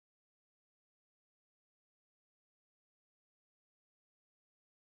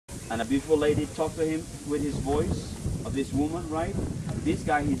and a beautiful lady talked to him with his voice of this woman, right? This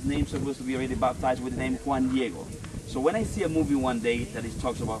guy, his name's supposed to be already baptized with the name Juan Diego. So when I see a movie one day that it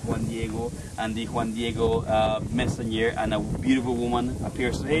talks about Juan Diego and the Juan Diego messenger and a beautiful woman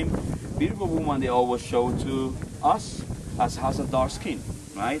appears to him, beautiful woman they always show to us as has a dark skin,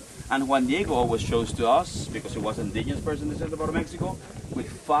 right? And Juan Diego always shows to us, because he was an indigenous person in the central part of Mexico, with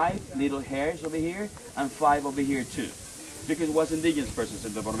 5 little hairs over here and 5 over here too. Because he was an indigenous person in the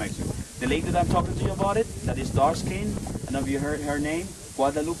central part of Mexico. The lady that I'm talking to you about it, that is dark skin, and have you heard her name?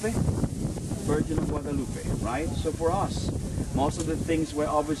 Guadalupe? Virgin of Guadalupe, right? So for us, most of the things were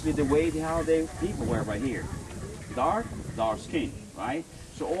obviously the way how the people were right here. Dark skin, right?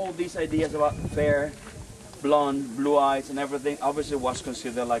 So all these ideas about fair, blonde, blue eyes and everything obviously was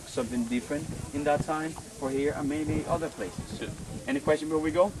considered like something different in that time for here and maybe other places too. Any question before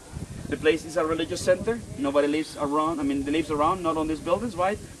we go? The place is a religious center. Nobody lives around. I mean, they live around, not on these buildings,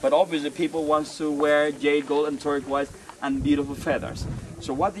 right? But obviously people want to wear jade, gold and turquoise and beautiful feathers.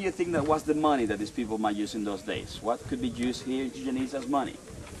 So what do you think that was the money that these people might use in those days? What could be used here in Chichen Itza as money?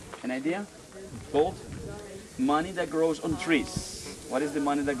 An idea? Gold? Money that grows on trees. What is the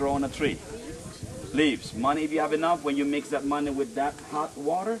money that grows on a tree? Leaves. Money, if you have enough, when you mix that money with that hot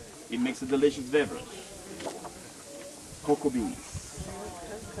water, it makes a delicious beverage. Cocoa beans.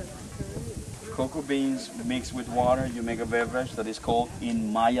 Cocoa beans mixed with water, you make a beverage that is called,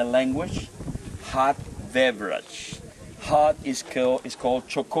 in Maya language, hot beverage. Hot is called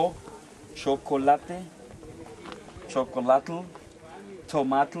choco, chocolate, chocolatl,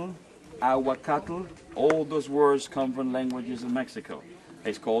 tomatl, aguacatl. All those words come from languages in Mexico.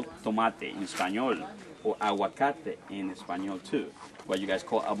 It's called tomate in Espanol, or aguacate in Espanol too, what you guys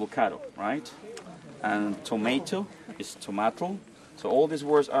call avocado, right? And tomato is tomato. So all these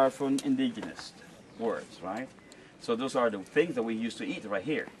words are from indigenous words, right? So those are the things that we used to eat right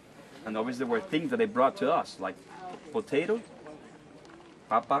here. And obviously there were things that they brought to us, like potato,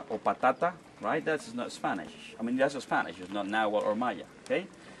 papa or patata, right? That's not Spanish. I mean, that's Spanish, it's not Nahuatl or Maya, okay?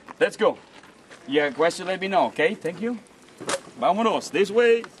 Let's go. You have a question, let me know, okay? Thank you. Vámonos, this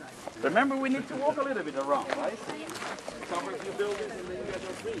way. Remember, we need to walk a little bit around, right? Cover a few buildings and then you guys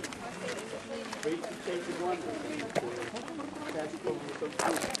are free. Free to change the one.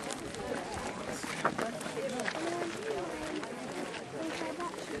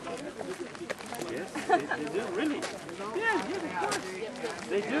 Yes, they do, really. Yeah, of course.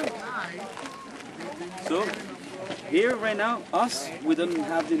 They do. So, here right now, us, we don't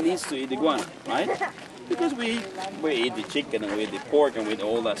have the needs to eat the guano, right? Because we eat the chicken and we eat the pork and we eat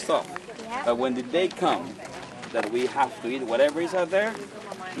all that stuff. But when the day comes that we have to eat whatever is out there,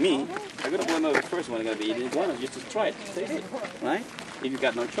 me, I'm going to be one of the first one going to be eating guano just to try it, taste it, right? If you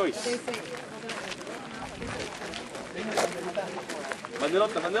got no choice.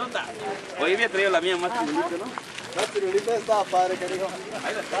 Banderota, banderota. Hoy había traído la mía más pirulita, ¿no? La pirulita está padre, cariño.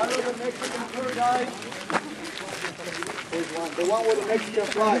 Ahí está. The Mexican tour guide. There's one. The one with the Mexican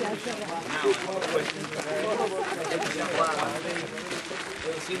flag.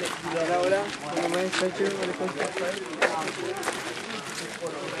 Ahora,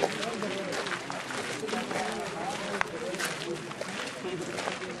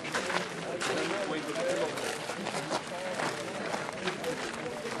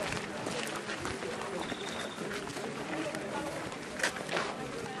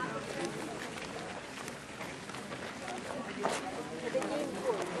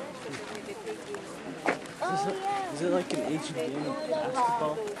 Is it like an ancient game of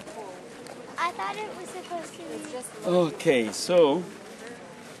basketball? I thought it was supposed to be just... Okay, so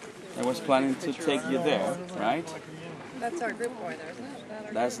I was planning to take you there, right? That's our group over there, isn't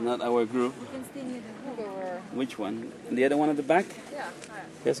it? That's not our group. Which one? The other one at the back? Yeah.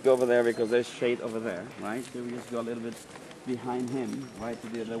 Let's go over there because there's shade over there, right? So we just go a little bit behind him, right to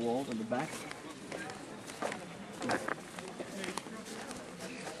the other wall at the back.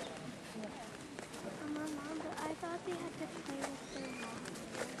 I thought they had to play with their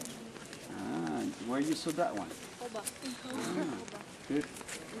Where you saw that one? Good.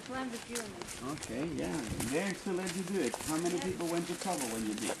 We climbed the pyramid. Okay, yeah. Very to let you do it. How many people went to cover when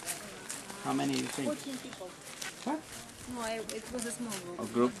you did? How many you think? 14 people. What? No, it was a small group. A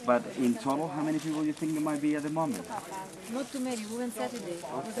group, but in total, how many people you think there might be at the moment? Not too many. We went Saturday. It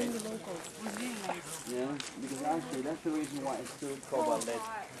was only locals. It was very nice. Yeah, because actually that's the reason why it's still called let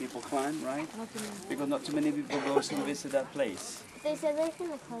people climb, right? Not too many. Because not too many people go to visit that place. They said they're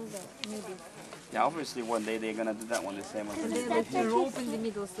going to close it. Maybe. Yeah, obviously one day they're gonna do that one the same as And we then did. there's a rope in the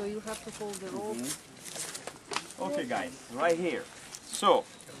middle, so you have to hold the rope. Okay, guys, right here. So,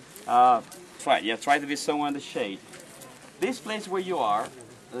 try to be somewhere in the shade. This place where you are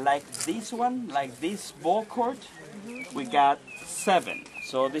like this one, like this ball court, we got 7.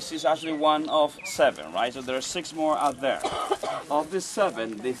 So this is actually one of 7, right? So there are 6 more out there. Of the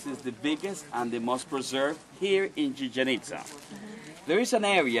 7, this is the biggest and the most preserved here in Chichen Itza. There is an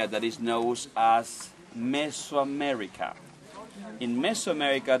area that is known as Mesoamerica. In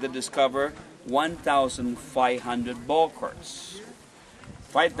Mesoamerica, they discover 1,500 ball courts.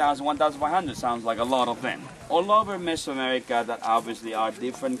 1,500 sounds like a lot of them. All over Mesoamerica, that obviously are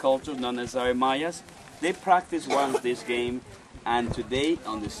different cultures, not necessarily Mayas, they practice once this game, and today,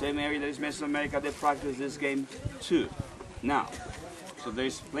 on the same area that is Mesoamerica, they practice this game too. Now, so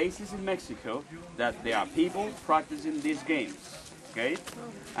there's places in Mexico that there are people practicing these games, okay?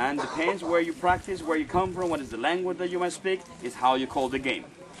 And depends where you practice, where you come from, what is the language that you might speak, is how you call the game.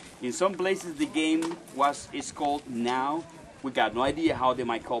 In some places, the game is called now. We got no idea how they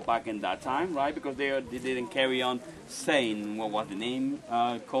might call back in that time, right? Because they didn't carry on saying what was the name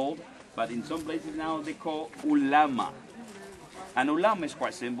called. But in some places now they call ulama. And ulama is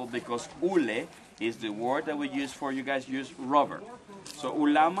quite simple because ule is the word that we use for, you guys use rubber. So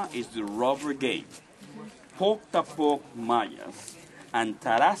ulama is the rubber game. Poctapoc Mayas and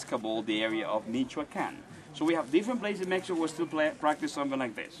Tarascabal, the area of Michoacan. So we have different places in Mexico where we still practice something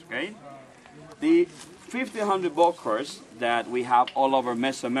like this, okay? The 1,500 ball courts that we have all over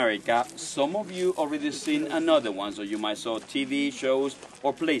Mesoamerica, some of you already seen another one, so you might saw TV shows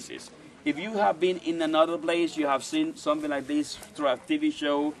or places. If you have been in another place, you have seen something like this through a TV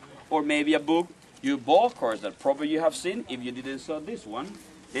show or maybe a book, your ball courts that probably you have seen, if you didn't saw this one,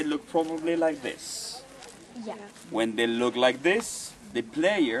 they look probably like this. Yeah. When they look like this, the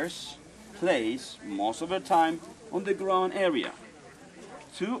players plays most of the time on the ground area.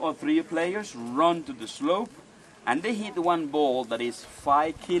 2 or 3 players run to the slope and they hit one ball that is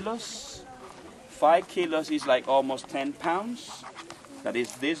 5 kilos. 5 kilos is like almost 10 pounds. That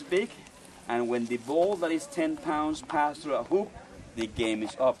is this big. And when the ball that is 10 pounds passes through a hoop, the game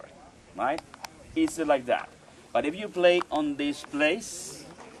is over, right? It's like that. But if you play on this place,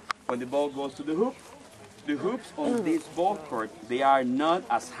 when the ball goes to the hoops on this ball court, they are not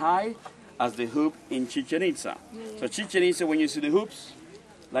as high as the hoop in Chichen Itza. So Chichen Itza, when you see the hoops,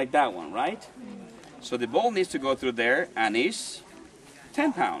 like that one, right? So the ball needs to go through there and is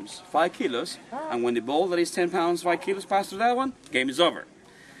 10 pounds, 5 kilos. And when the ball that is 10 pounds, 5 kilos passes through that one, game is over.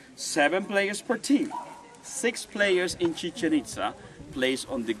 7 players per team. 6 players in Chichen Itza plays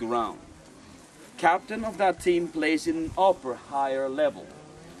on the ground. Captain of that team plays in upper, higher level.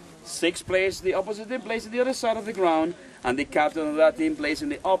 6 players, the opposite team plays on the other side of the ground, and the captain of that team plays in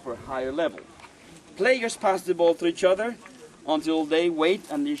the upper, higher level. Players pass the ball to each other until they wait,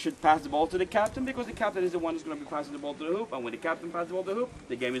 and you should pass the ball to the captain because the captain is the one who's going to be passing the ball to the hoop, and when the captain passes the ball to the hoop,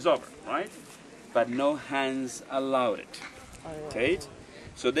 the game is over, right? But no hands allowed. Okay?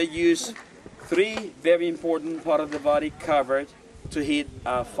 So they use 3 very important parts of the body covered to hit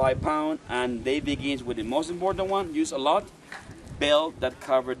a 5 pound, and they begin with the most important one, use a lot, belt that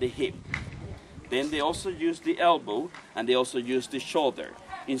cover the hip. Then they also use the elbow, and they also use the shoulder.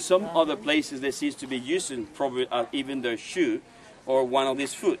 In some other places, they seem to be using probably even their shoe or one of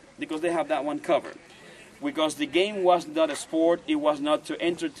these foot because they have that one covered. Because the game was not a sport, it was not to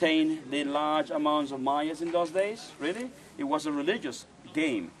entertain the large amounts of Mayas in those days, really. It was a religious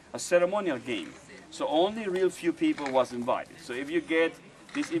game, a ceremonial game. So only real few people was invited. So if you get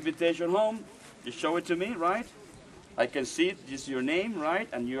this invitation home, you show it to me, right? I can see it, just your name, right?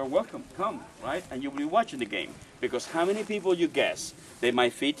 And you're welcome, come, right? And you'll be watching the game. Because how many people you guess they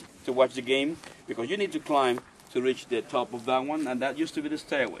might fit to watch the game? Because you need to climb to reach the top of that one, and that used to be the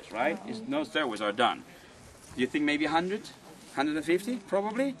stairways, right? No stairways are done. Do you think maybe 100, 150,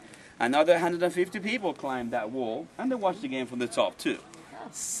 probably? Another 150 people climb that wall, and they watch the game from the top too.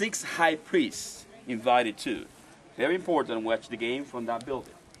 6 high priests invited too. Very important, watch the game from that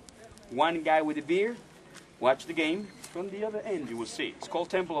building. One guy with a beard, watch the game from the other end, you will see. It's called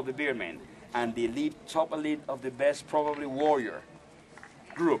Temple of the Beard Man. And the elite, top elite of the best, probably warrior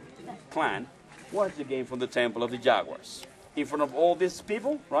group, clan, watch the game from the Temple of the Jaguars. In front of all these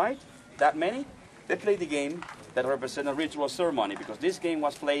people, right, that many, they play the game that represents a ritual ceremony because this game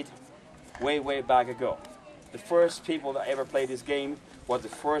was played way, way back ago. The first people that ever played this game was the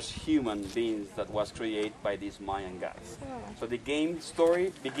first human beings that was created by these Mayan gods. So the game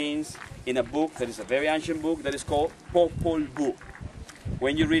story begins in a book that is a very ancient book that is called Popol Vuh.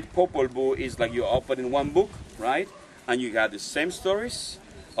 When you read Popol Vuh, it's like you're opening one book, right? And you got the same stories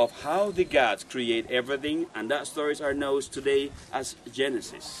of how the gods create everything, and that stories are known today as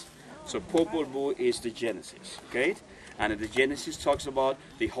Genesis. So Popol Vuh is the Genesis, okay? And the Genesis talks about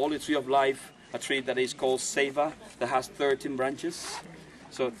the holy tree of life, a tree that is called Seva, that has 13 branches.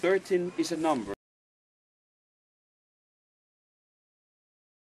 So 13 is a number.